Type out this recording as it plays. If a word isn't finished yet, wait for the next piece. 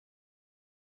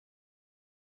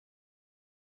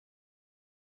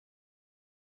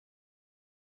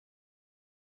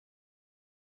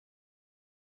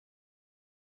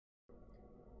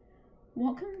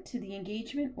Welcome to the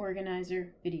Engagement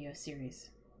Organizer video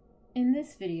series. In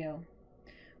this video,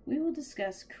 we will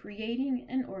discuss creating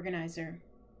an organizer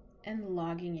and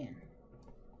logging in.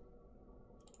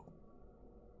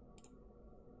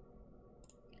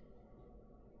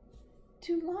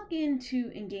 To log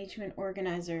into Engagement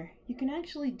Organizer, you can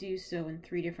actually do so in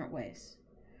three different ways.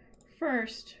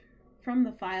 First, from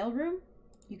the file room,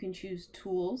 you can choose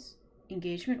Tools,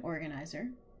 Engagement Organizer.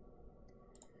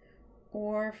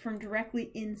 Or from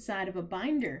directly inside of a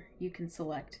binder, you can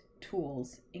select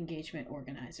Tools, Engagement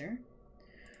Organizer.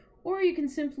 Or you can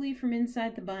simply, from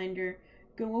inside the binder,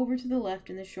 go over to the left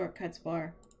in the Shortcuts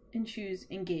bar and choose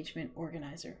Engagement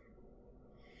Organizer.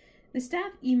 The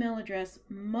staff email address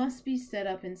must be set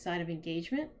up inside of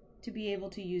Engagement to be able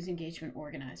to use Engagement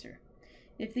Organizer.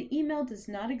 If the email does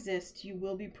not exist, you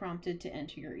will be prompted to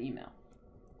enter your email.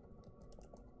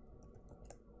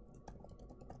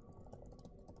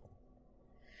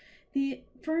 The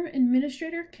firm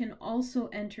administrator can also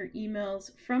enter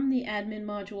emails from the admin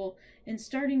module, and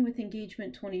starting with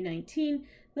Engagement 2019,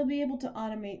 they'll be able to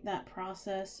automate that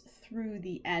process through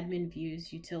the Admin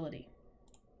Views utility.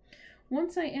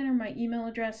 Once I enter my email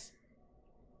address,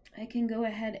 I can go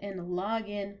ahead and log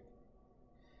in,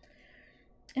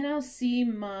 and I'll see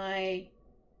my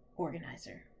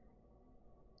organizer.